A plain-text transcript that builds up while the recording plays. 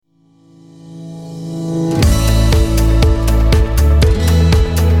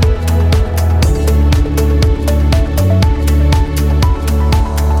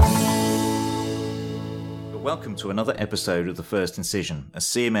episode of The First Incision, a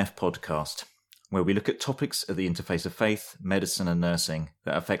CMF podcast, where we look at topics at the interface of faith, medicine and nursing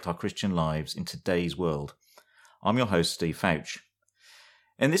that affect our Christian lives in today's world. I'm your host, Steve Fouch.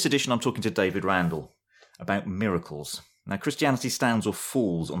 In this edition, I'm talking to David Randall about miracles. Now, Christianity stands or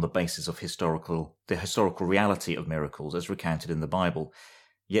falls on the basis of the historical reality of miracles as recounted in the Bible.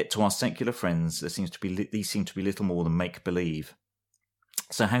 Yet to our secular friends, these seem to be little more than make-believe.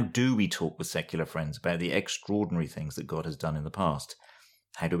 So how do we talk with secular friends about the extraordinary things that God has done in the past?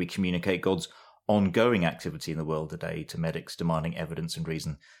 How do we communicate God's ongoing activity in the world today to medics demanding evidence and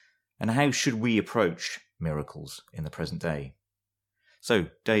reason? And how should we approach miracles in the present day? So,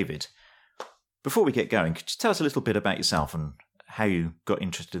 David, before we get going, could you tell us a little bit about yourself and how you got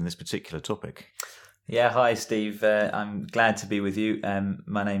interested in this particular topic? Yeah, hi Steve. I'm glad to be with you.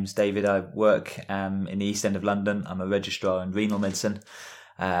 My name's David. I work in the East End of London. I'm a registrar in renal medicine.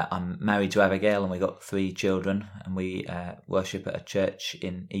 I'm married to Abigail and we've got 3 children and we worship at a church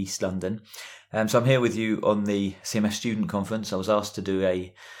in East London. So I'm here with you on the CMF Student Conference. I was asked to do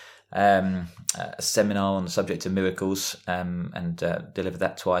a seminar on the subject of miracles and delivered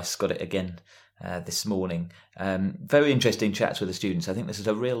that twice. Got it again this morning. Very interesting chats with the students. I think this is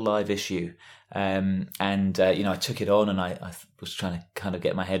a real live issue. I took it on and I was trying to kind of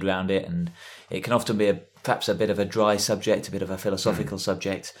get my head around it, and it can often be perhaps a bit of a dry subject, a bit of a philosophical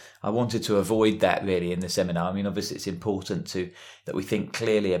subject. I wanted to avoid that really in the seminar. I mean, obviously it's important that we think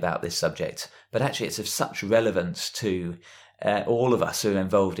clearly about this subject, but actually it's of such relevance to all of us who are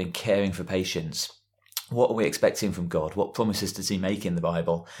involved in caring for patients. What are we expecting from God? What promises does he make in the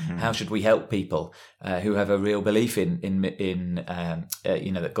Bible? How should we help people who have a real belief in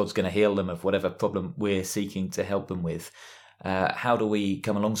that God's going to heal them of whatever problem we're seeking to help them with? How do we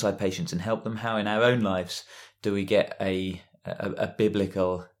come alongside patients and help them? How in our own lives do we get a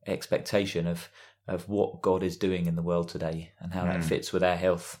biblical expectation of what God is doing in the world today and how that fits with our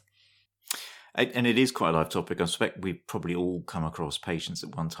health? And it is quite a live topic. I suspect we've probably all come across patients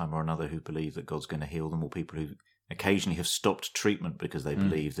at one time or another who believe that God's going to heal them, or people who occasionally have stopped treatment because they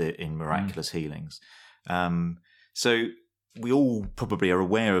believe in miraculous healings. So we all probably are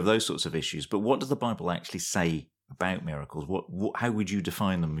aware of those sorts of issues. But what does the Bible actually say about miracles? How would you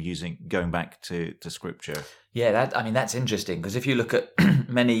define them going back to Scripture? Yeah, that's interesting, because if you look at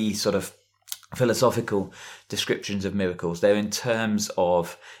many sort of philosophical descriptions of miracles, they're in terms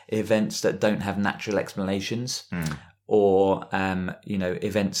of events that don't have natural explanations or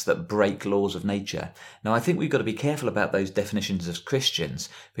events that break laws of nature. Now, I think we've got to be careful about those definitions as Christians,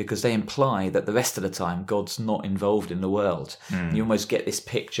 because they imply that the rest of the time God's not involved in the world. You almost get this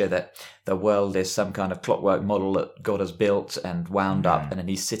picture that the world is some kind of clockwork model that God has built and wound up, and then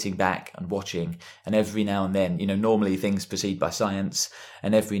he's sitting back and watching, and every now and then, normally things proceed by science,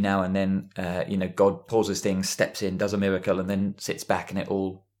 and every now and then God pauses things, steps in, does a miracle, and then sits back and it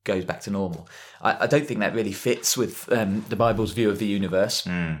all goes back to normal. I don't think that really fits with the Bible's view of the universe.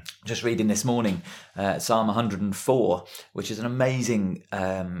 Just reading this morning Psalm 104, which is an amazing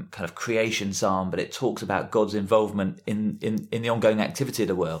kind of creation psalm, but it talks about God's involvement in the ongoing activity of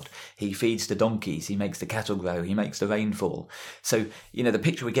the world. He feeds the donkeys, he makes the cattle grow, he makes the rain fall. So, the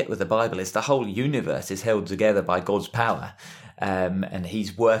picture we get with the Bible is the whole universe is held together by God's power, and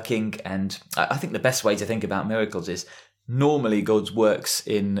he's working. And I think the best way to think about miracles is normally God works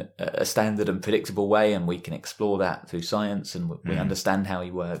in a standard and predictable way, and we can explore that through science and we understand how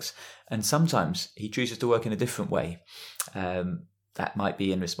he works. And sometimes he chooses to work in a different way. That might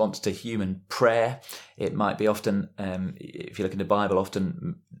be in response to human prayer. It might be often, if you look in the Bible,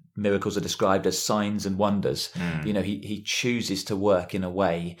 often miracles are described as signs and wonders. He chooses to work in a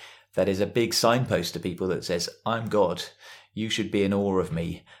way that is a big signpost to people that says, I'm God. You should be in awe of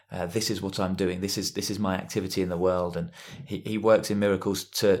me. This is what I'm doing. This is my activity in the world. And he works in miracles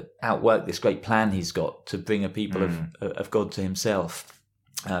to outwork this great plan he's got to bring a people of God to himself.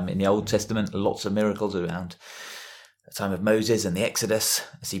 In the Old Testament, lots of miracles around the time of Moses and the Exodus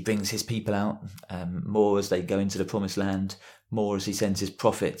as he brings his people out, more as they go into the promised land, more as he sends his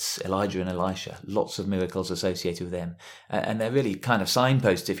prophets, Elijah and Elisha, lots of miracles associated with them. And they're really kind of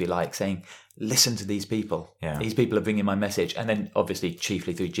signposts, if you like, saying, listen to these people. Yeah. These people are bringing my message. And then obviously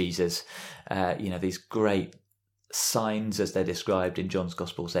chiefly through Jesus, these great signs as they're described in John's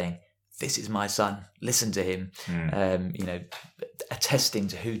Gospel saying, this is my son, listen to him, attesting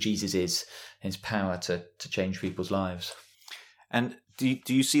to who Jesus is, his power to change people's lives. And do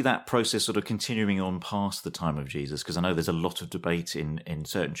you see that process sort of continuing on past the time of Jesus? Because I know there's a lot of debate in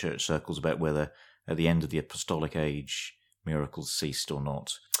certain church circles about whether at the end of the apostolic age miracles ceased or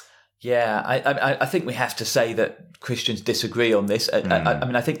not. Yeah, I think we have to say that Christians disagree on this. I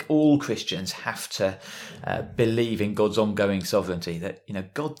mean, I think all Christians have to believe in God's ongoing sovereignty, that,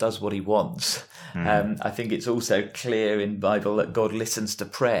 God does what he wants. I think it's also clear in the Bible that God listens to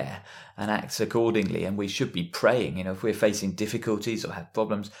prayer and acts accordingly, and we should be praying. If we're facing difficulties or have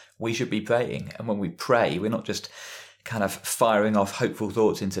problems, we should be praying. And when we pray, we're not just kind of firing off hopeful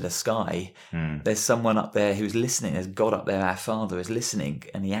thoughts into the sky. There's someone up there who's listening. There's God up there, our Father, is listening,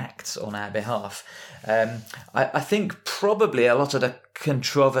 and he acts on our behalf. I think probably a lot of the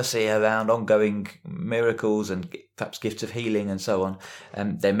controversy around ongoing miracles and perhaps gifts of healing and so on,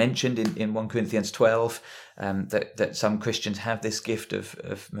 they're mentioned in 1 Corinthians 12, that some Christians have this gift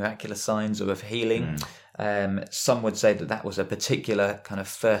of miraculous signs or of healing. Some would say that was a particular kind of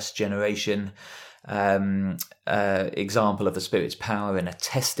first generation example of the Spirit's power in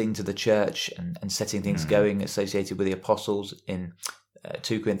attesting to the church and setting things going, associated with the apostles. In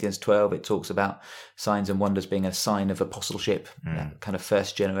 2 Corinthians 12, it talks about signs and wonders being a sign of apostleship, that kind of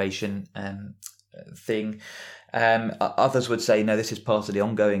first generation thing. Others would say, no, this is part of the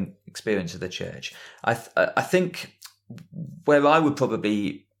ongoing experience of the church. I think where I would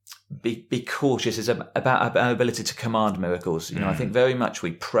probably be cautious is about our ability to command miracles. I think very much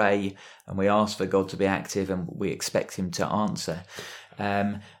we pray and we ask for God to be active and we expect him to answer.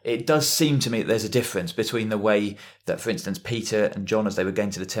 It does seem to me that there's a difference between the way that, for instance, Peter and John, as they were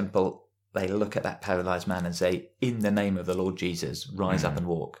going to the temple, they look at that paralyzed man and say, in the name of the Lord Jesus, rise up and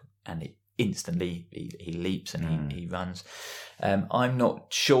walk. And instantly he leaps and he runs. I'm not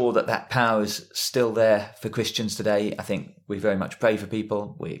sure that power is still there for Christians today. I think we very much pray for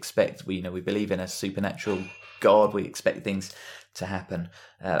people. We expect, we believe in a supernatural God. We expect things to happen.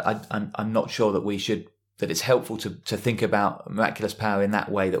 I'm not sure that it's helpful to think about miraculous power in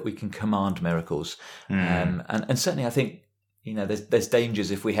that way, that we can command miracles. And certainly I think, there's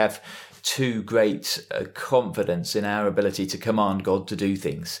dangers if we have too great confidence in our ability to command God to do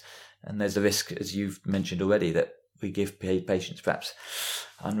things. And there's a risk, as you've mentioned already, that we give patients perhaps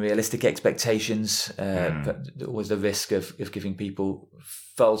unrealistic expectations. But always the risk of giving people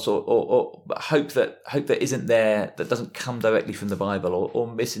false or hope that isn't there, that doesn't come directly from the Bible, or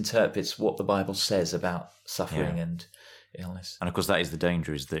misinterprets what the Bible says about suffering and illness. And of course, that is the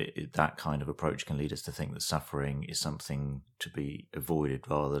danger, is that kind of approach can lead us to think that suffering is something to be avoided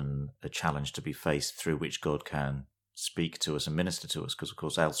rather than a challenge to be faced, through which God can speak to us and minister to us. Because of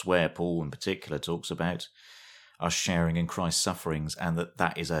course elsewhere, Paul in particular talks about us sharing in Christ's sufferings, and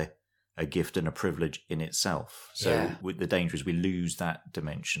that is a gift and a privilege in itself. So the danger is we lose that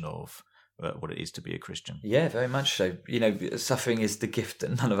dimension of what it is to be a Christian. Yeah, very much so. Suffering is the gift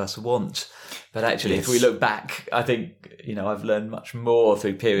that none of us want. But actually, if we look back, I think, I've learned much more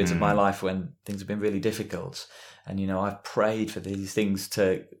through periods of my life when things have been really difficult. And, I've prayed for these things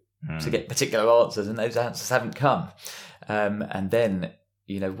to get particular answers, and those answers haven't come. And then,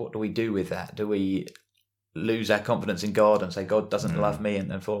 what do we do with that? Do we lose our confidence in God and say God doesn't love me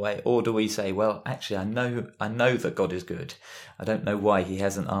and fall away? Or do we say, well, actually, I know that God is good. I don't know why he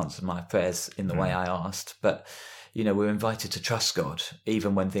hasn't answered my prayers in the way I asked, but we're invited to trust God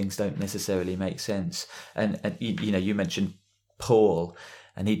even when things don't necessarily make sense. And you mentioned Paul,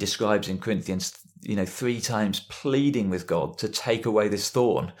 and he describes in Corinthians 3 times pleading with God to take away this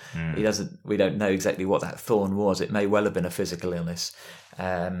thorn. We don't know exactly what that thorn was. It may well have been a physical illness.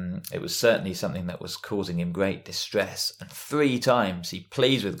 It was certainly something that was causing him great distress. And 3 times he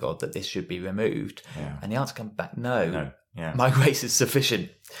pleads with God that this should be removed. And the answer comes back, no. My grace is sufficient.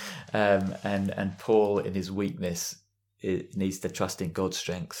 And Paul, in his weakness, needs to trust in God's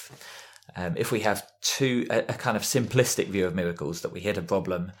strength. If we have a kind of simplistic view of miracles, that we hit a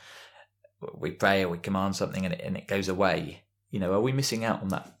problem, we pray or we command something and it goes away, are we missing out on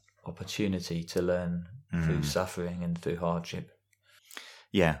that opportunity to learn through suffering and through hardship?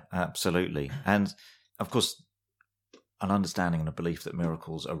 Yeah, absolutely. And of course, an understanding and a belief that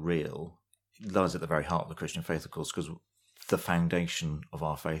miracles are real lies at the very heart of the Christian faith, of course, because the foundation of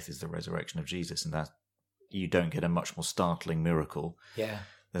our faith is the resurrection of Jesus, and that you don't get a much more startling miracle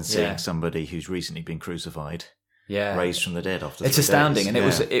than seeing somebody who's recently been crucified raised from the dead after 3 days. It's astounding, and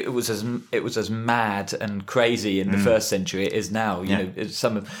it was as mad and crazy in the first century it is now.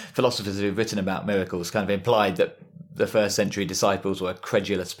 Some philosophers who've written about miracles kind of implied that the first century disciples were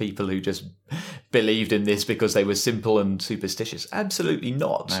credulous people who just believed in this because they were simple and superstitious. Absolutely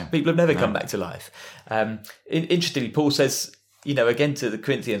not. No. People have never come back to life. Interestingly, Paul says, again to the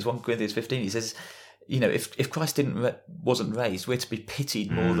Corinthians, 1 Corinthians 15, he says, if Christ wasn't raised, we're to be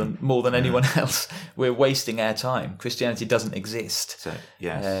pitied more than anyone else. We're wasting our time. Christianity doesn't exist. So,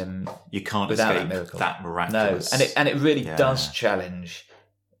 yes, you can't without escape that miracle. That miraculous. No, and it really does challenge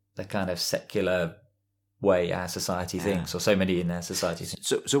the kind of secular way our society thinks, or so many in our society think.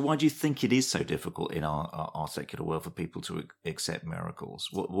 So why do you think it is so difficult in our secular world for people to accept miracles?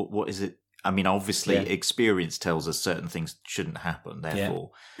 What is it? I mean, obviously, experience tells us certain things shouldn't happen,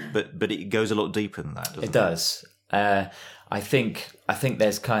 therefore, but it goes a lot deeper than that, doesn't it? It does. I think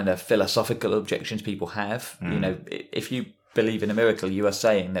there's kind of philosophical objections people have. You know, if you believe in a miracle, you are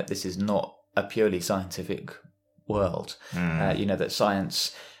saying that this is not a purely scientific world. You know, that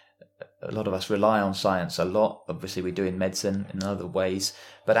science, a lot of us rely on science a lot. Obviously, we do in medicine in other ways.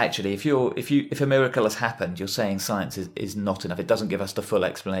 But actually, if a miracle has happened, you're saying science is not enough. It doesn't give us the full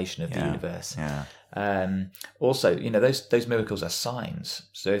explanation of the universe. Yeah. Also, you know, those miracles are signs.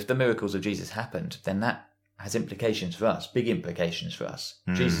 So if the miracles of Jesus happened, then that has implications for us, big implications for us.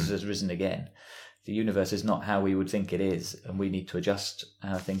 Jesus has risen again. The universe is not how we would think it is, and we need to adjust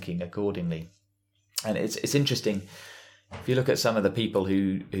our thinking accordingly. And it's interesting. If you look at some of the people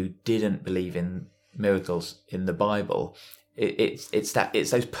who didn't believe in miracles in the Bible, it's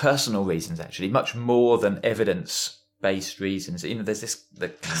those personal reasons, actually, much more than evidence-based reasons. You know, there's the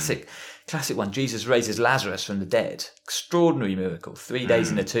classic one. Jesus raises Lazarus from the dead. Extraordinary miracle. 3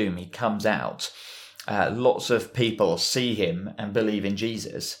 days in a tomb, he comes out. Lots of people see him and believe in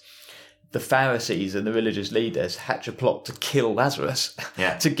Jesus. The Pharisees and the religious leaders hatch a plot to kill Lazarus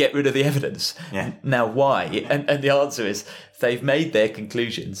to get rid of the evidence. Yeah. Now, why? And the answer is they've made their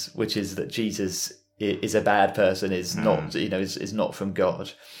conclusions, which is that Jesus is a bad person, is not, you know, is not from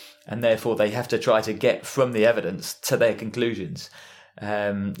God, and therefore they have to try to get from the evidence to their conclusions. You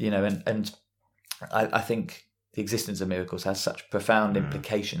know, and I think the existence of miracles has such profound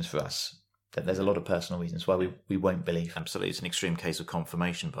implications for us that there's a lot of personal reasons why we won't believe. Absolutely. It's an extreme case of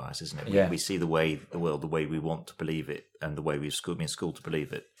confirmation bias, isn't it? We see the world the way we want to believe it, and the way we've been schooled to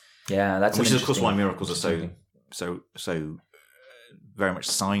believe it. Yeah, that's which is, of course, why miracles are so very much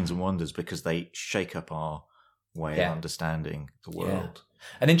signs and wonders, because they shake up our way of understanding the world.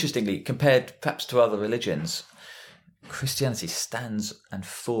 And interestingly, compared perhaps to other religions, Christianity stands and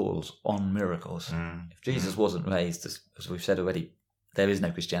falls on miracles. If Jesus wasn't raised, as we've said already, there is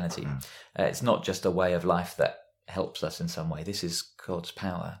no Christianity. It's not just a way of life that helps us in some way. This is God's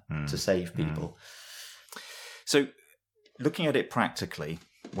power to save people. So, looking at it practically,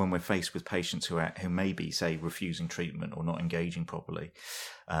 when we're faced with patients who may be, say, refusing treatment or not engaging properly,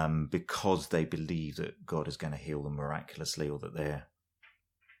 because they believe that God is going to heal them miraculously, or that they're,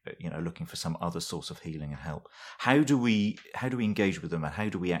 you know, looking for some other source of healing and help, how do we engage with them, and how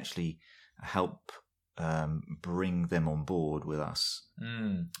do we actually help bring them on board with us?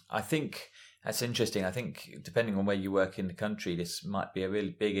 I think that's interesting. I think depending on where you work in the country, this might be a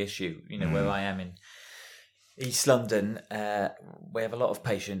really big issue. You know, where I am in East London, we have a lot of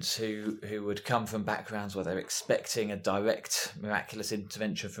patients who would come from backgrounds where they're expecting a direct miraculous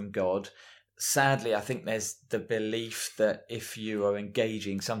intervention from God. Sadly, I think there's the belief that if you are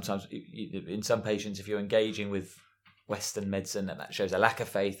engaging, sometimes in some patients, if you're engaging with Western medicine, that shows a lack of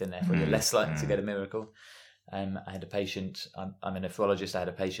faith, and therefore you're less likely to get a miracle. I had a patient, I'm a nephrologist, I had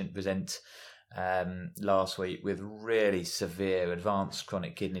a patient present last week with really severe advanced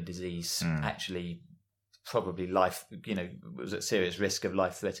chronic kidney disease, actually probably was at serious risk of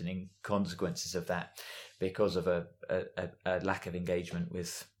life-threatening consequences of that because of a lack of engagement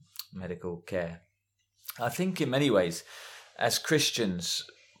with medical care. I think in many ways, as Christians,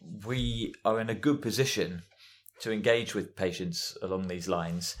 we are in a good position to engage with patients along these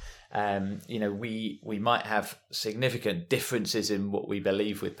lines. You know, we might have significant differences in what we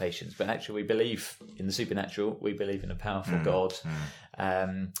believe with patients, but actually we believe in the supernatural. We believe in a powerful God.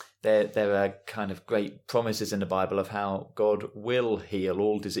 There are kind of great promises in the Bible of how God will heal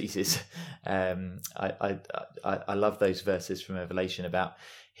all diseases. I love those verses from Revelation about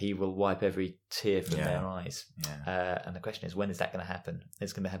He will wipe every tear from their eyes. And the question is, when is that going to happen?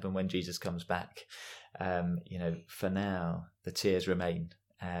 It's going to happen when Jesus comes back. You know, for now, the tears remain.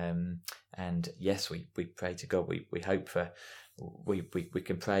 And yes, we pray to God. We hope for, we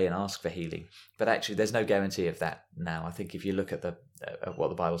can pray and ask for healing. But actually, there's no guarantee of that now. I think if you look at what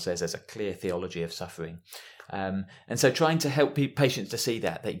the Bible says, there's a clear theology of suffering. And so trying to help patients to see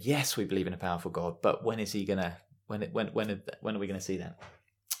that yes, we believe in a powerful God, but when is He going to, when are we going to see that?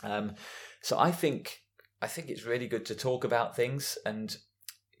 So I think it's really good to talk about things, and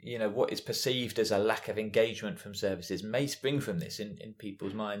you know, what is perceived as a lack of engagement from services may spring from this in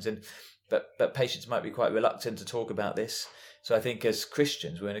people's minds, but patients might be quite reluctant to talk about this. So I think as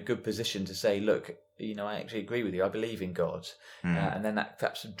Christians, we're in a good position to say, look, you know, I actually agree with you. I believe in God, and then that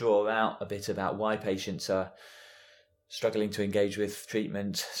perhaps draw out a bit about why patients are struggling to engage with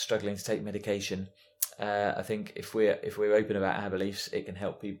treatment, struggling to take medication. I think if we're open about our beliefs, it can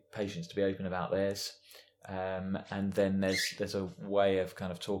help patients to be open about theirs. And then there's a way of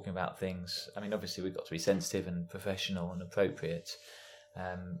kind of talking about things. I mean, obviously we've got to be sensitive and professional and appropriate,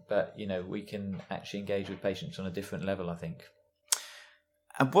 but we can actually engage with patients on a different level, I think.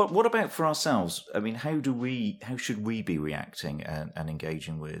 And what about for ourselves? I mean, how should we be reacting and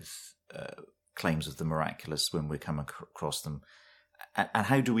engaging with claims of the miraculous when we come across them? And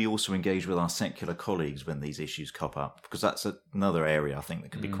how do we also engage with our secular colleagues when these issues crop up? Because that's another area I think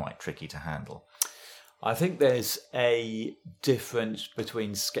that can be quite tricky to handle. I think there's a difference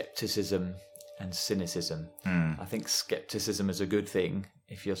between skepticism and cynicism. I think skepticism is a good thing.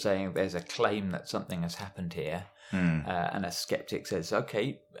 If you're saying there's a claim that something has happened here, and a skeptic says,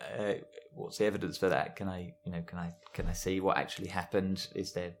 "Okay, what's the evidence for that? Can I see what actually happened?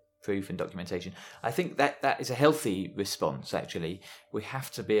 Is there proof and documentation?" I think that is a healthy response. Actually, we have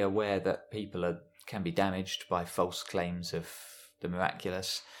to be aware that people can be damaged by false claims of the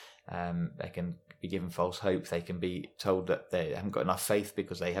miraculous. They can be given false hope. They can be told that they haven't got enough faith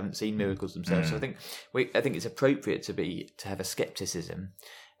because they haven't seen miracles themselves. So I think it's appropriate to have a skepticism,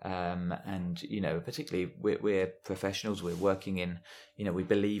 and particularly we're professionals. We're working in we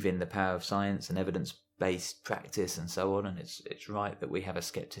believe in the power of science and evidence-based practice and so on, and it's right that we have a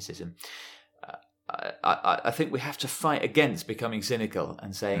skepticism. I think we have to fight against becoming cynical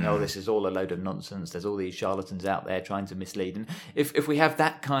and saying, "Oh, this is all a load of nonsense. There's all these charlatans out there trying to mislead." And if we have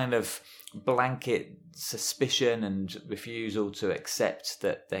that kind of blanket suspicion and refusal to accept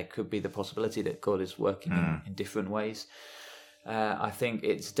that there could be the possibility that God is working in different ways, I think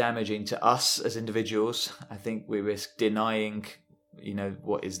it's damaging to us as individuals. I think we risk denying,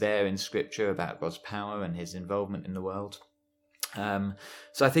 what is there in Scripture about God's power and His involvement in the world.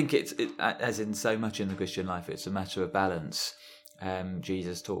 So I think it's as in so much in the Christian life, it's a matter of balance.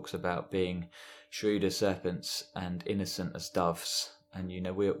 Jesus talks about being shrewd as serpents and innocent as doves, and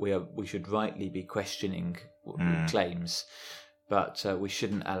we should rightly be questioning claims, but we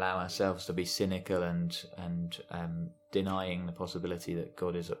shouldn't allow ourselves to be cynical and denying the possibility that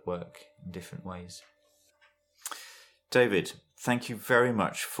God is at work in different ways. David, thank you very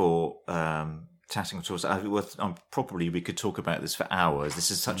much for chatting to us. Probably we could talk about this for hours. This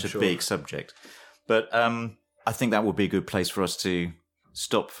is such a big subject, but I think that would be a good place for us to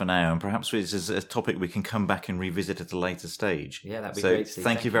stop for now, and perhaps this is a topic we can come back and revisit at a later stage. Yeah, that'd be great. So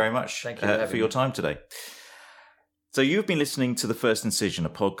thank you very much for your time today. So you've been listening to The First Incision, a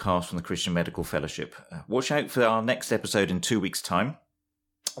podcast from the Christian Medical Fellowship. Watch out for our next episode in 2 weeks' time.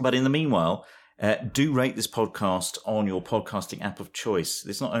 But in the meanwhile, do rate this podcast on your podcasting app of choice.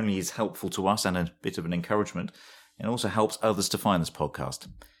 This not only is helpful to us and a bit of an encouragement, it also helps others to find this podcast.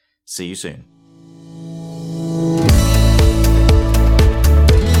 See you soon.